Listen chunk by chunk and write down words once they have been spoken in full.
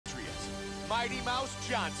Mighty Mouse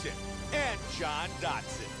Johnson and John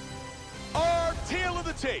Dodson. Our tale of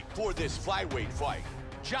the tape for this flyweight fight.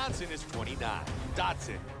 Johnson is 29.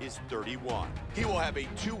 Dodson is 31. He will have a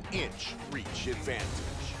 2-inch reach advantage.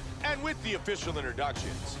 And with the official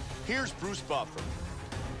introductions, here's Bruce Buffer.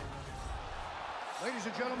 Ladies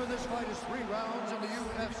and gentlemen, this fight is 3 rounds in the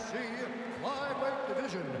UFC flyweight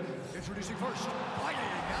division. Introducing first, fighting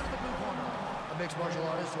out of the blue corner, a mixed martial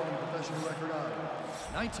artist holding a professional record of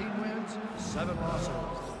 19 wins, 7 losses.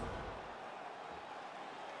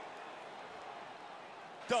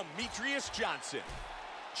 Demetrius Johnson,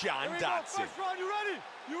 John Dodson. First round, you ready?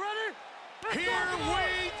 You ready? Here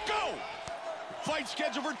we go! Fight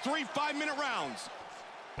scheduled for 3 5-minute rounds.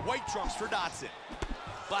 White trunks for Dodson.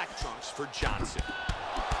 Black trunks for Johnson.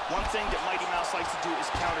 One thing that Mighty Mouse likes to do is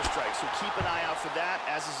counter-strike, so keep an eye out for that.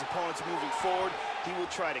 As his opponent's moving forward, he will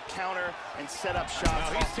try to counter and set up shots.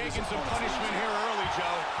 Now he's taking some punishment here early,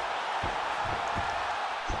 Joe.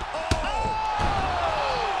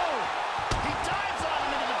 He dives on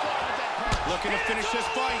him into the guard with that punch. Looking to finish this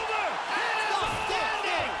fight.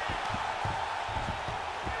 Outstanding!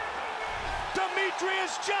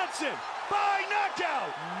 Demetrius Johnson by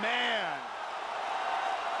knockout. Man.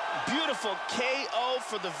 Beautiful KO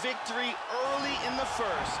for the victory early in the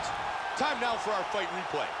first. Time now for our fight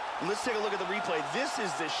replay. Let's take a look at the replay. This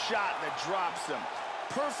is the shot that drops him.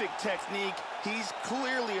 Perfect technique. He's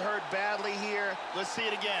clearly hurt badly here. Let's see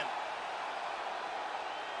it again.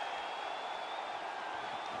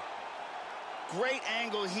 Great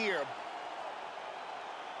angle here.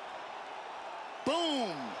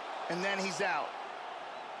 Boom! And then he's out.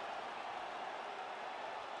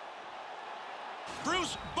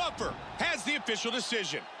 Bruce Buffer has the official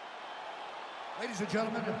decision. Ladies and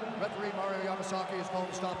gentlemen, referee Mario Yamasaki has called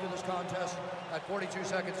a stop to this contest at 42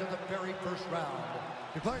 seconds of the very first round.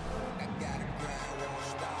 Declare.